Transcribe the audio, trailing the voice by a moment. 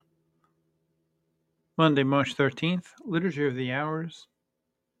Monday, March 13th, Liturgy of the Hours,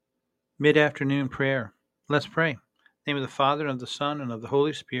 Mid-Afternoon Prayer. Let's pray. In the name of the Father, and of the Son, and of the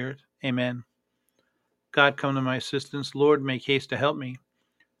Holy Spirit. Amen. God, come to my assistance. Lord, make haste to help me.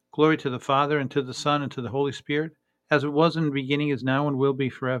 Glory to the Father, and to the Son, and to the Holy Spirit, as it was in the beginning, is now, and will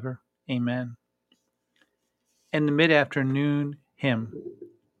be forever. Amen. And the Mid-Afternoon Hymn.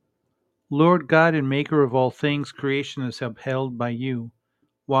 Lord God and Maker of all things, creation is upheld by you.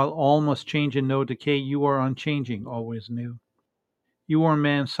 While all must change and know decay, you are unchanging, always new. You are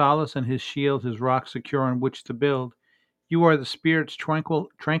man's solace and his shield, his rock secure on which to build. You are the Spirit's tranquil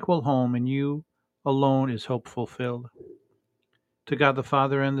home, and you alone is hope fulfilled. To God the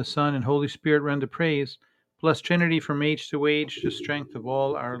Father, and the Son, and Holy Spirit render praise. Blessed Trinity from age to age, the strength of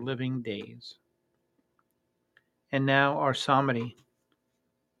all our living days. And now our psalmody,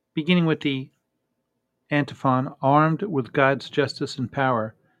 beginning with the antiphon, armed with God's justice and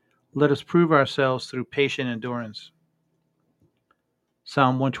power, let us prove ourselves through patient endurance.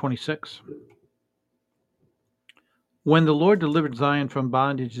 Psalm 126. When the Lord delivered Zion from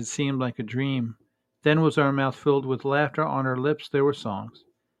bondage, it seemed like a dream. Then was our mouth filled with laughter, on our lips there were songs.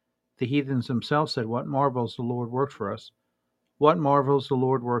 The heathens themselves said, "What marvels the Lord worked for us! What marvels the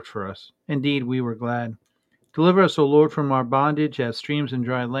Lord worked for us!" Indeed, we were glad. Deliver us, O Lord, from our bondage, as streams in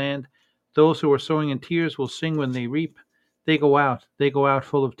dry land. Those who are sowing in tears will sing when they reap. They go out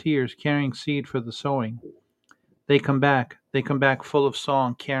full of tears, carrying seed for the sowing. They come back full of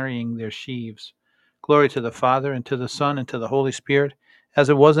song, carrying their sheaves. Glory to the Father, and to the Son, and to the Holy Spirit, as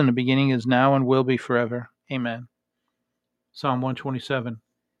it was in the beginning, is now, and will be forever. Amen. Psalm 127.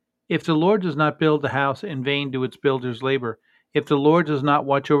 If the Lord does not build the house, in vain do its builders labor. If the Lord does not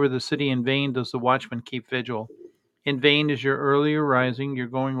watch over the city, in vain does the watchman keep vigil. In vain is your earlier rising, your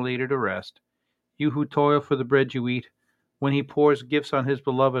going later to rest. You who toil for the bread you eat, when he pours gifts on his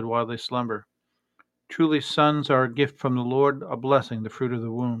beloved while they slumber. Truly sons are a gift from the Lord, a blessing, the fruit of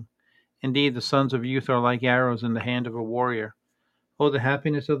the womb. Indeed, the sons of youth are like arrows in the hand of a warrior. Oh, the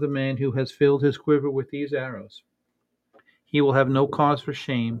happiness of the man who has filled his quiver with these arrows. He will have no cause for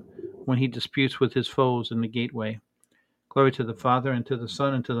shame when he disputes with his foes in the gateway. Glory to the Father, and to the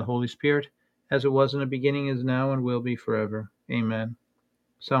Son, and to the Holy Spirit, as it was in the beginning, is now, and will be forever. Amen.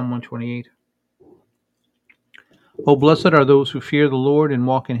 Psalm 128. Oh, blessed are those who fear the Lord and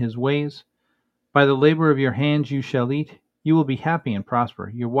walk in his ways. By the labor of your hands you shall eat. You will be happy and prosper,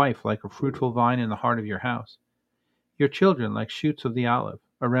 your wife like a fruitful vine in the heart of your house, your children like shoots of the olive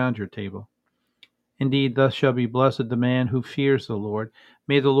around your table. Indeed, thus shall be blessed the man who fears the Lord.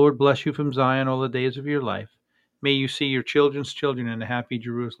 May the Lord bless you from Zion all the days of your life. May you see your children's children in a happy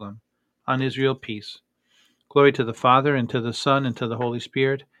Jerusalem. On Israel, peace. Glory to the Father, and to the Son, and to the Holy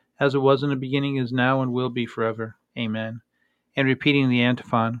Spirit, as it was in the beginning, is now, and will be forever. Amen. And repeating the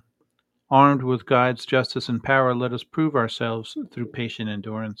antiphon, armed with God's justice and power, let us prove ourselves through patient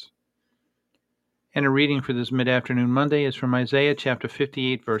endurance. And a reading for this mid-afternoon Monday is from Isaiah chapter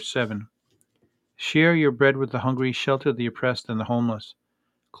 58, verse 7. Share your bread with the hungry, shelter the oppressed and the homeless.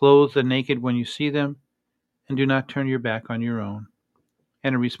 Clothe the naked when you see them, and do not turn your back on your own.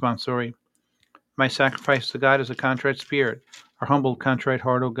 And a responsory. My sacrifice to God is a contrite spirit. Our humble, contrite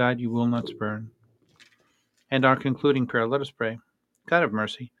heart, O God, you will not spurn. And our concluding prayer, let us pray. God of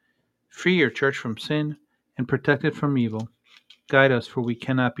mercy, free your church from sin and protect it from evil. Guide us, for we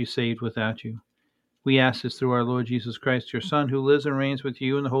cannot be saved without you. We ask this through our Lord Jesus Christ, your Son, who lives and reigns with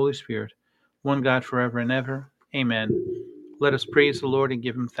you in the Holy Spirit, one God forever and ever. Amen. Let us praise the Lord and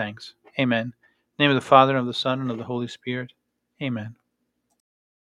give him thanks. Amen. In the name of the Father, and of the Son, and of the Holy Spirit. Amen.